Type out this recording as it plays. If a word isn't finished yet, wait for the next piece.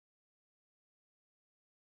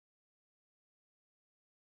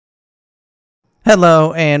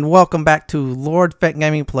Hello and welcome back to Lord Fenton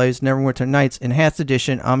Gaming Plays Neverwinter Nights Enhanced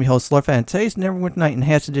Edition. I'm your host Lord Fenton. Today's Neverwinter Night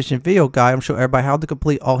Enhanced Edition video guide. I'm showing everybody how to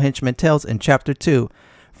complete all Henchmen tales in Chapter 2.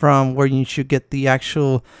 From where you should get the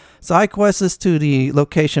actual side quests to the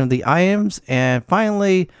location of the items. And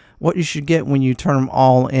finally, what you should get when you turn them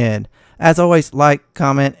all in. As always, like,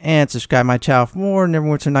 comment, and subscribe my channel for more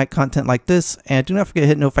Neverwinter Night content like this. And do not forget to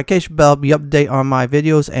hit the notification bell to be up to date on my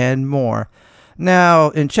videos and more. Now,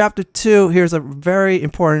 in Chapter 2, here's a very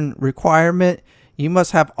important requirement. You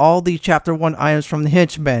must have all the Chapter 1 items from the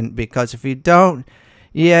Henchmen, because if you don't,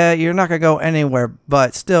 yeah, you're not going to go anywhere.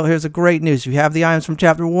 But still, here's the great news. If you have the items from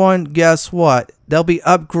Chapter 1, guess what? They'll be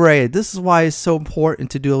upgraded. This is why it's so important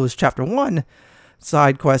to do those Chapter 1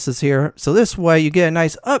 side quests here. So this way, you get a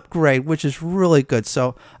nice upgrade, which is really good.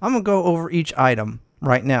 So I'm going to go over each item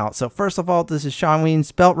right now. So first of all, this is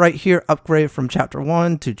Sharwyn's belt right here, upgraded from Chapter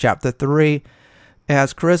 1 to Chapter 3. It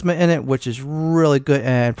has charisma in it, which is really good,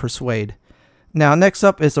 and persuade. Now, next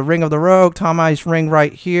up is the Ring of the Rogue, Tomi's ring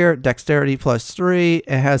right here, dexterity +3.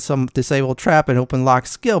 It has some disable trap and open lock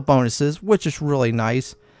skill bonuses, which is really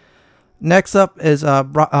nice. Next up is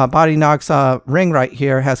Boddyknock's ring right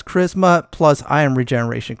here. It has charisma plus iron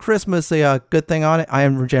regeneration. Charisma is a good thing on it.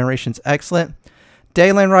 Iron regeneration is excellent.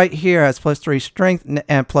 Daelan right here has +3 strength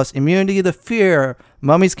and plus immunity to fear.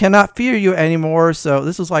 Mummies cannot fear you anymore, so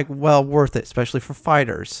this is like well worth it, especially for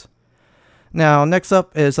fighters. Now, next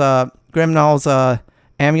up is Grimgnaw's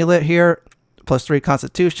amulet here, +3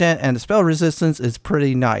 constitution, and the spell resistance is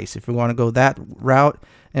pretty nice if you want to go that route.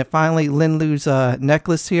 And finally, Linu's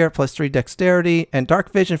necklace here, +3 dexterity and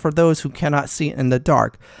dark vision for those who cannot see in the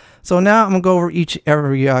dark. So now I'm going to go over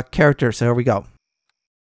every character, so here we go.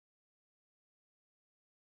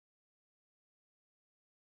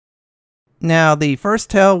 Now, the first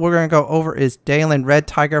tale we're going to go over is Daelan Red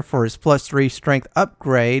Tiger for his +3 strength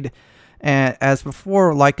upgrade. And as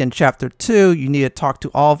before, like in Chapter 2, you need to talk to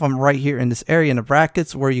all of them right here in this area in the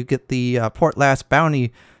brackets where you get the Portlast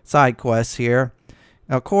bounty side quests here.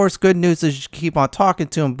 Now, of course, good news is you keep on talking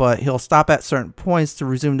to him, but he'll stop at certain points to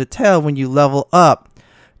resume the tale when you level up.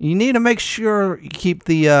 You need to make sure you keep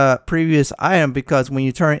the previous item, because when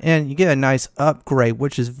you turn it in, you get a nice upgrade,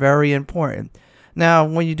 which is very important. Now,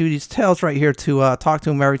 when you do these tales right here to talk to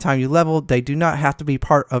them every time you level, they do not have to be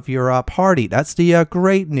part of your party. That's the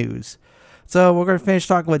great news. So we're going to finish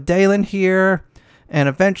talking with Daelan here, and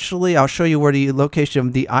eventually I'll show you where the location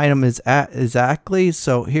of the item is at exactly.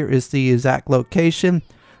 So here is the exact location.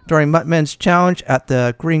 During Mutamin's challenge at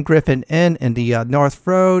the Green Griffin Inn in the North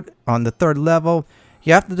Road on the 3rd level,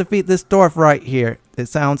 you have to defeat this dwarf right here. It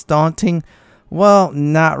sounds daunting. Well,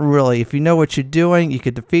 not really. If you know what you're doing, you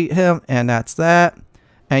could defeat him, and that's that.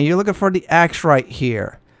 And you're looking for the axe right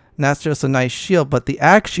here. And that's just a nice shield, but the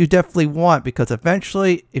axe you definitely want, because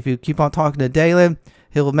eventually, if you keep on talking to Daelan,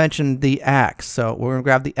 he'll mention the axe. So we're going to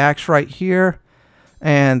grab the axe right here.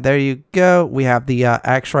 And there you go. We have the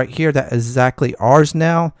axe right here. That is exactly ours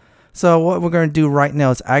now. So what we're going to do right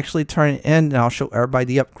now is actually turn it in, and I'll show everybody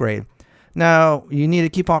the upgrade. Now, you need to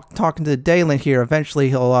keep on talking to Daelan here. Eventually,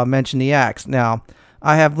 he'll mention the axe. Now,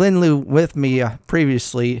 I have Linu with me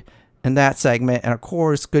previously in that segment. And of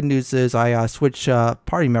course, good news is I switched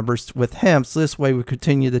party members with him. So this way, we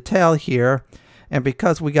continue the tale here. And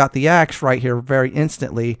because we got the axe right here very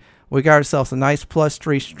instantly, we got ourselves a nice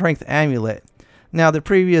 +3 strength amulet. Now, the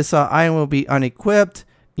previous item will be unequipped.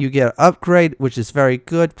 You get an upgrade, which is very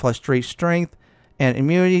good, +3 strength. And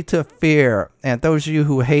immunity to fear. And those of you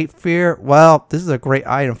who hate fear, well, this is a great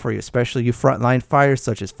item for you, especially you frontline fighters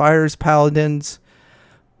such as fighters, paladins,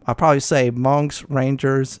 I'll probably say monks,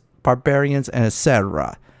 rangers, barbarians, and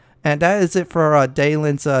etc. And that is it for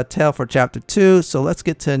Daelan's tale for Chapter 2. So let's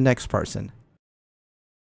get to the next person.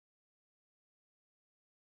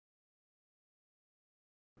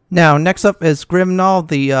 Now, next up is Grimgnaw,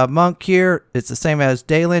 the monk here. It's the same as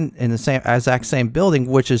Daelan in the exact same building,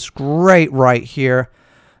 which is great right here.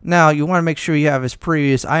 Now, you want to make sure you have his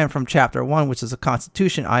previous item from Chapter 1, which is a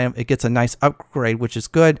Constitution item. It gets a nice upgrade, which is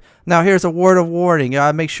good. Now, here's a word of warning. You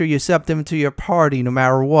gotta make sure you accept him into your party no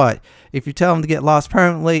matter what. If you tell him to get lost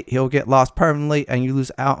permanently, he'll get lost permanently, and you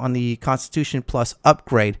lose out on the Constitution plus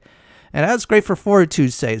upgrade. And that's great for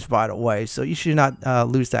fortitude saves, by the way, so you should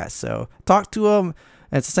not lose that. So, talk to him.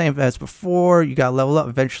 And it's the same as before. You gotta level up.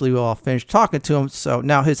 Eventually, we'll all finish talking to him. So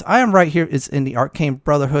now his item right here is in the Arcane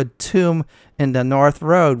Brotherhood tomb in the North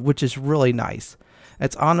Road, which is really nice.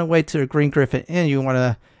 It's on the way to the Green Griffin Inn. You want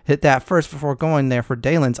to hit that first before going there for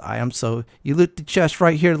Daelan's item. So you loot the chest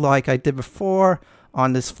right here like I did before.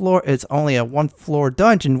 On this floor, it's only a 1-floor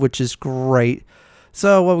dungeon, which is great.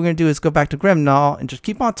 So what we're going to do is go back to Grimgnaw and just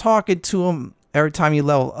keep on talking to him every time you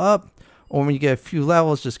level up. or when you get a few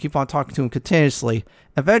levels, just keep on talking to him continuously.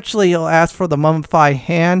 Eventually, he'll ask for the mummified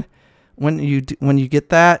hand. When you get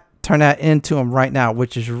that, turn that into him right now,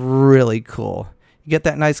 which is really cool. You get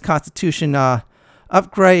that nice Constitution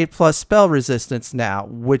upgrade plus spell resistance now,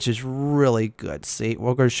 which is really good. See,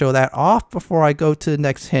 we're going to show that off before I go to the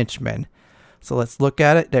next henchman. So let's look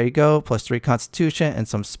at it. There you go. +3 Constitution and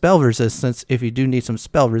some spell resistance if you do need some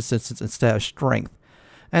spell resistance instead of strength.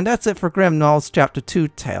 And that's it for Grimgnaw's Chapter 2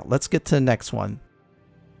 tale. Let's get to the next one.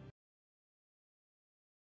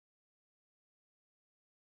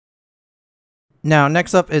 Now,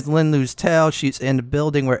 next up is Linu's tale. She's in the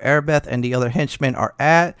building where Erebeth and the other henchmen are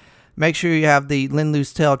at. Make sure you have the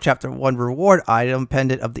Linu's tale Chapter 1 reward item,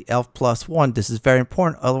 Pendant of the Elf +1. This is very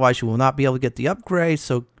important, otherwise you will not be able to get the upgrade,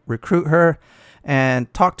 so recruit her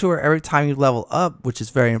and talk to her every time you level up, which is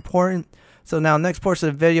very important. So now next portion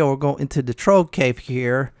of the video, we'll go into the troll cave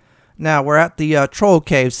here. Now we're at the troll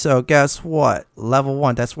cave, so guess what? Level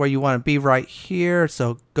 1, that's where you want to be right here.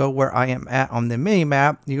 So go where I am at on the mini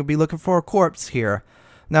map. You'll be looking for a corpse here.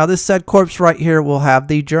 Now this said corpse right here will have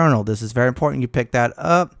the journal. This is very important you pick that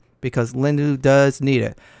up because Linu does need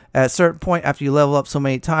it. At a certain point after you level up so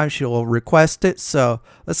many times, she will request it. So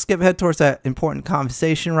let's skip ahead towards that important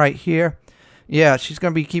conversation right here. Yeah, she's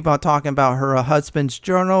going to keep on talking about her husband's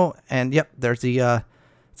journal. And yep, there's the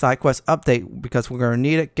side quest update because we're going to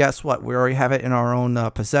need it. Guess what? We already have it in our own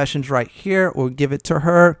possessions right here. We'll give it to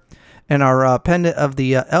her. And our pendant of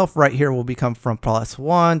the elf right here will become from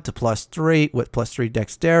 +1 to +3 with +3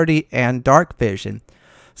 dexterity and dark vision.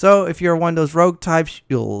 So if you're one of those rogue types,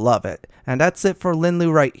 you'll love it. And that's it for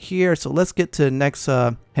Linu right here. So let's get to the next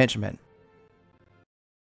henchman.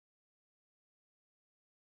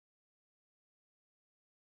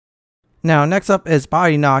 Now next up is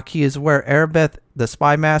Boddyknock. He is where Erebeth, the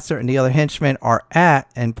Spy Master, and the other henchmen are at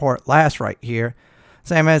in Port Last right here.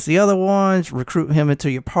 Same as the other ones, recruit him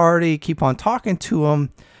into your party. Keep on talking to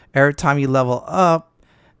him every time you level up.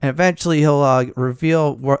 And eventually he'll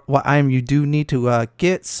reveal what item you do need to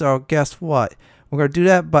get. So guess what? We're going to do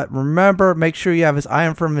that. But remember, make sure you have his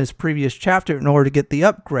item from his previous chapter in order to get the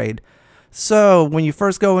upgrade. So when you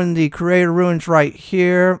first go in the Creator Ruins right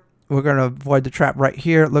here, we're going to avoid the trap right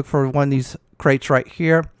here. Look for one of these crates right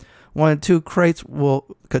here. 1 and 2 crates will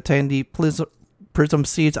contain the prism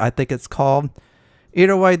seeds, I think it's called.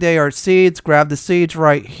 Either way, they are seeds. Grab the seeds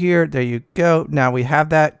right here. There you go. Now we have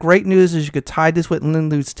that. Great news is you could tie this with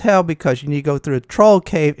Linu's tail because you need to go through the troll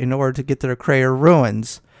cave in order to get to the Crater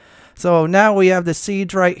Ruins. So now we have the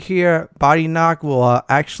seeds right here. Boddyknock will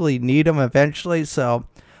actually need them eventually. So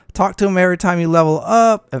talk to him every time you level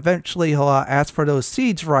up. Eventually he'll ask for those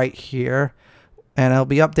seeds right here. And it'll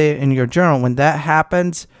be updated in your journal. When that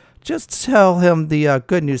happens, just tell him the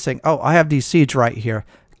good news saying, oh, I have these seeds right here.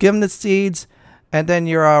 Give him the seeds. And then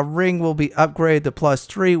your ring will be upgraded to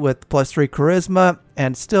 +3 with +3 charisma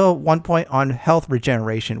and still 1 point on health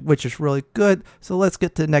regeneration, which is really good. So let's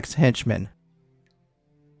get to the next henchman.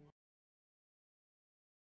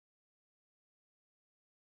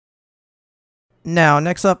 Now,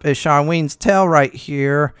 next up is Sharwyn's tale right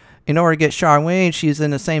here. In order to get Sharwyn, she's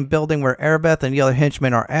in the same building where Erebeth and the other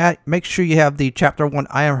henchmen are at. Make sure you have the Chapter 1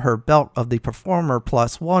 item, her belt of the Performer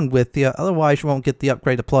 +1 with you. Otherwise, you won't get the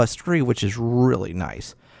upgrade to +3, which is really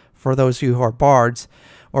nice for those of you who are bards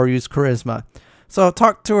or use charisma. So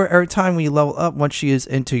talk to her every time when you level up once she is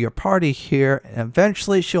into your party here. And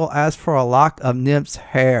eventually, she'll ask for a lock of Nymph's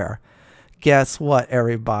hair. Guess what,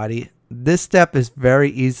 everybody? This step is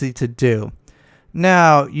very easy to do.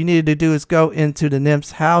 Now, you need to do is go into the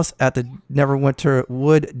nymph's house at the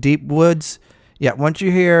Neverwinter Deep Woods. Yeah, once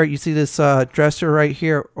you're here, you see this dresser right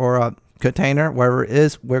here, or a container, wherever it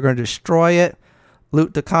is. We're going to destroy it,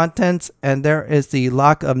 loot the contents, and there is the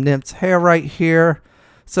lock of nymph's hair right here.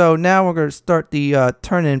 So now we're going to start the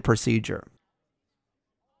turn-in procedure.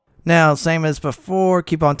 Now, same as before,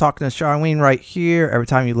 keep on talking to Sharwyn right here. Every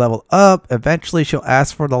time you level up, eventually she'll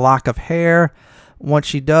ask for the lock of hair. Once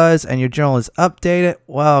she does and your journal is updated,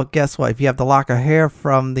 well, guess what? If you have the lock of hair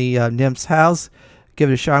from the nymph's house,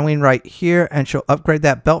 give it to Sharwyn right here, and she'll upgrade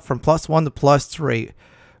that belt from +1 to +3,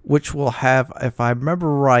 which will have, if I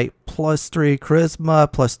remember right, +3 charisma,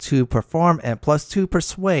 +2 perform, and +2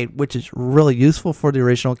 persuade, which is really useful for the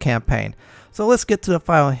original campaign. So let's get to the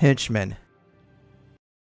final henchman.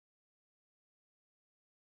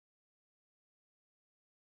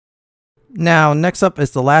 Now, next up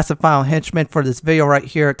is the last and final henchman for this video right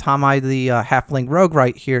here. Tomi, the halfling rogue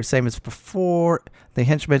right here. Same as before. The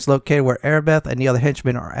henchman is located where Erebeth and the other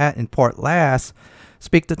henchmen are at in Port Last.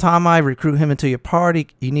 Speak to Tomi, recruit him into your party.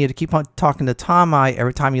 You need to keep on talking to Tomi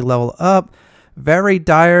every time you level up. Very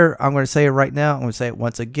dire. I'm going to say it right now. I'm going to say it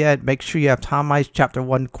once again. Make sure you have Tomi's Chapter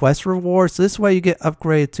 1 quest rewards. This way you get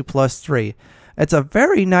upgraded to +3. It's a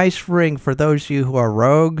very nice ring for those of you who are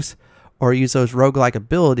rogues or use those roguelike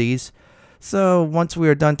abilities. So once we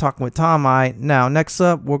are done talking with Tomi, now next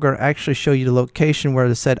up we're going to actually show you the location where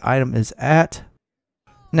the said item is at.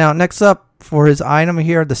 Now next up for his item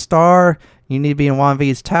here, the star, you need to be in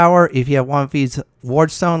 1V's tower. If you have 1V's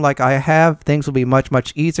ward stone like I have, things will be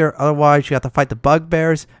much easier. Otherwise you have to fight the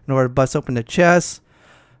bugbears in order to bust open the chest.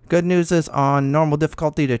 Good news is on normal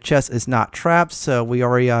difficulty the chest is not trapped, so we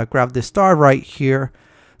already grabbed this star right here.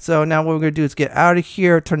 So now what we're going to do is get out of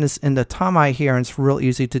here, turn this into Tomi here, and it's real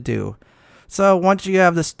easy to do. So once you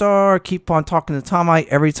have the star, keep on talking to Tomi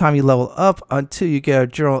every time you level up until you get a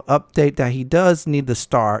general update that he does need the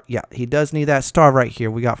star. Yeah, he does need that star right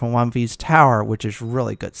here we got from 1V's tower, which is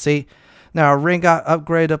really good. See? Now our ring got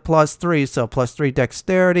upgraded to +3, so +3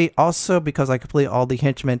 dexterity. Also, because I completed all the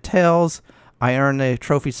Henchmen tales, I earned a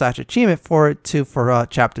trophy/achievement for it too for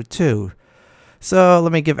Chapter 2. So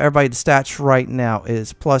let me give everybody the stats right now. It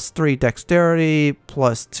is +3 dexterity,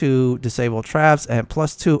 +2 disable traps, and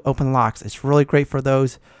 +2 open locks. It's really great for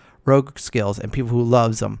those rogue skills and people who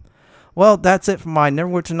loves them. Well, that's it for my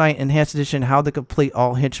Neverwinter Nights Enhanced Edition, how to complete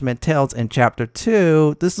all Henchmen tales in Chapter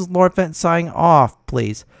 2. This is Lord Fenton signing off.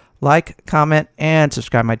 Please like, comment, and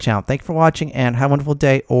subscribe my channel. Thank you for watching and have a wonderful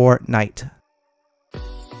day or night.